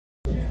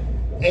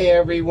Hey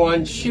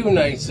everyone,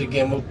 Shoenice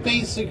again. Well,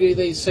 basically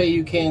they say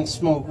you can't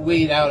smoke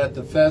weed out at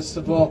the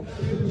festival.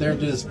 They're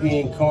just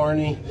being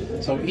corny.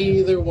 So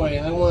either way,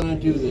 I want to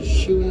do the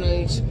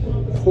Shoenice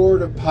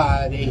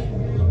Porta-Potty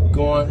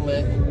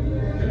Gauntlet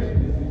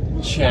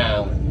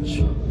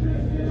Challenge.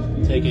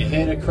 Take a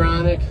hit of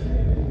chronic,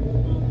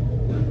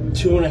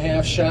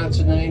 2.5 shots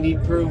of 90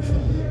 proof,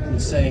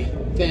 and say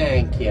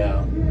thank you.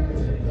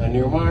 On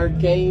your mark,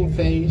 game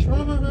face,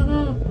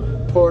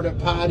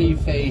 Porta-Potty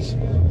face.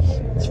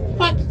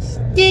 What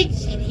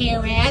stinks in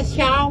here,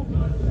 asshole?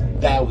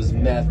 That was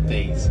meth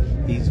face.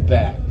 He's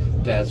back.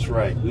 That's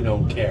right. We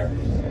don't care.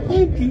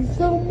 Thank you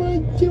so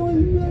much,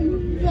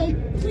 Joey. I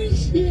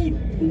appreciate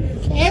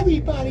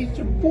everybody's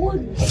support.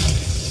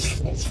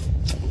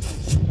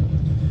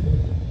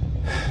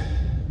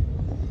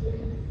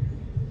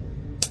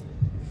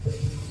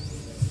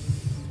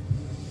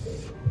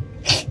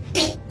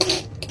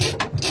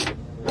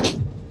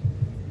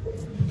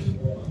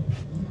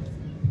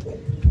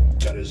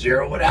 Gotta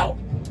zero it out.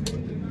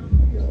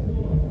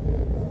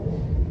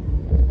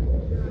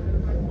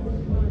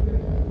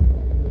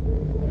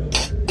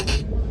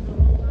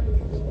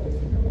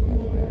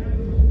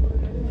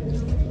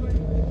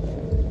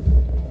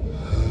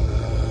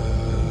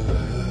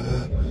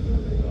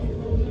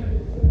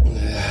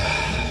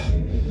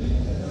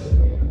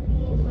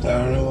 I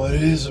don't know what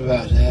it is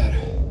about that.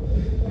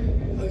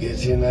 I'll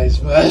get you a nice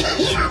buzz.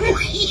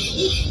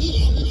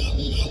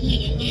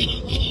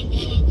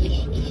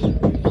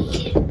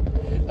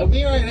 I'll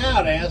be right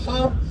out,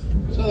 asshole.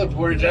 So the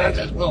Porta John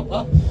just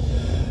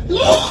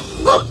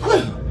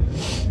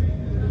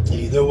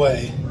either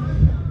way,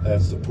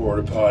 that's the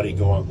Porta-Potty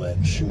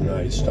Gauntlet,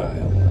 Shoenice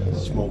style.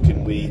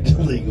 Smoking weed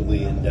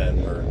legally in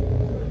Denver.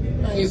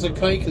 I use a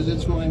kite because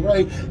it's my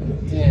right.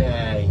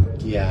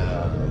 Thank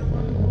ya.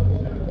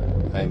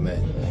 I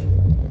meant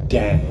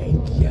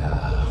thank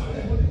ya.